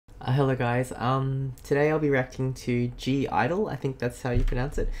Hello guys, today I'll be reacting to I-DLE, I think that's how you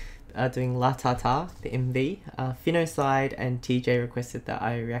pronounce it, doing Latata, the MV. Finno side and TJ requested that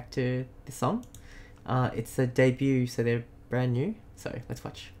I react to this song. It's a debut, so they're brand new, so let's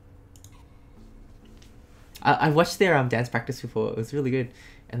watch. I watched their dance practice before, it was really good,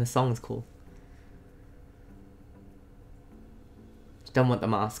 and the song is cool. Don't want the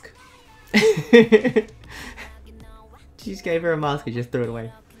mask. She just gave her a mask and just threw it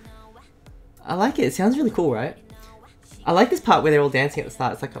away. I like it. It sounds really cool, right? I like this part where they're all dancing at the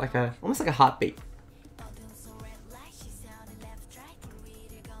start. It's like a almost like a heartbeat.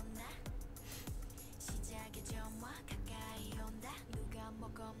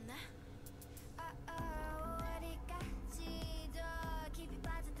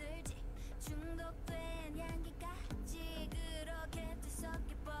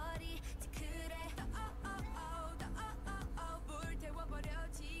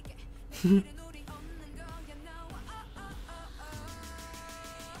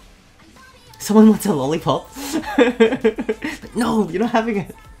 Someone wants a lollipop? No, you're not having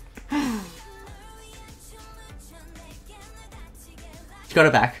it. She got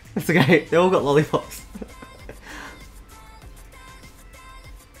it back. It's okay. They all got lollipops.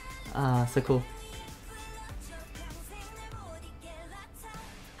 So cool.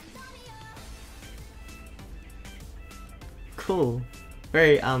 Cool.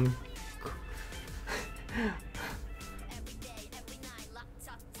 Very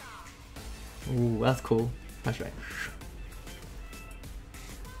Ooh, that's cool. That's right.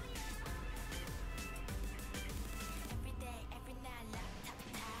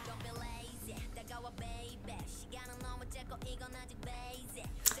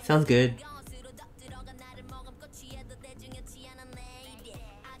 Sounds good.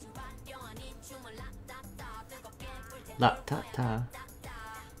 Latata.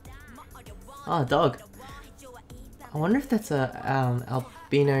 Oh, dog. I wonder if that's a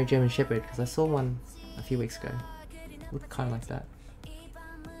albino German Shepherd, because I saw one a few weeks ago. Looked kind of like that.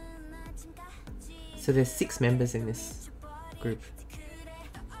 So there's 6 members in this group.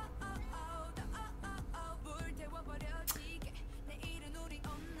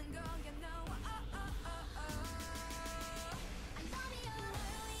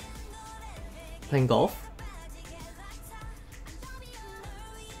 Playing golf?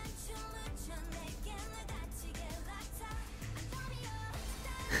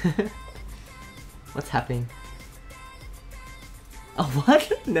 What's happening? Oh,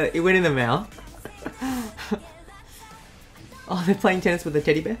 what? No, it went in the mouth. Oh, they're playing tennis with a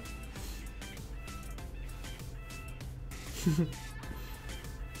teddy bear?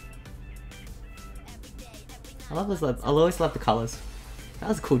 I love this. I'll always love the colors. That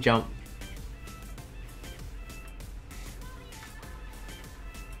was a cool jump.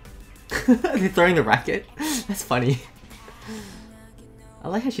 They're throwing the racket? That's funny. I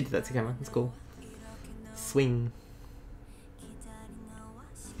like how she did that to camera. It's cool. Swing.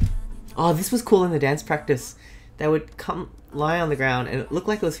 Oh, this was cool in the dance practice. They would come lie on the ground and it looked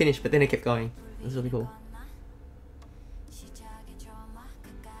like it was finished, but then it kept going. It was really cool.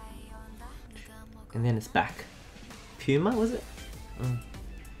 And then it's back. Puma, was it?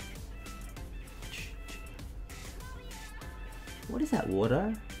 What is that,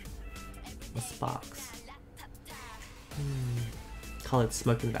 water? Or sparks? Coloured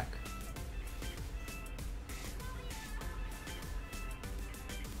smoke in the back.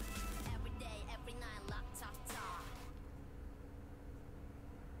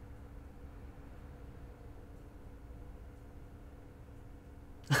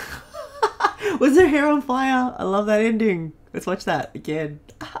 Was her hair on fire? I love that ending. Let's watch that again.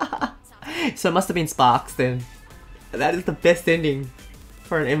 So it must have been sparks then. That is the best ending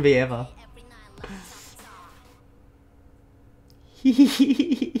for an MV ever.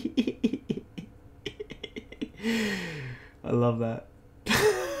 I love that.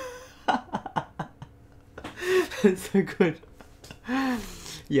 That's so good.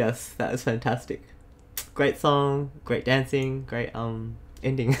 Yes, that is fantastic. Great song, great dancing, great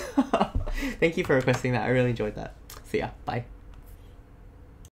ending. Thank you for requesting that. I really enjoyed that. See ya. Bye.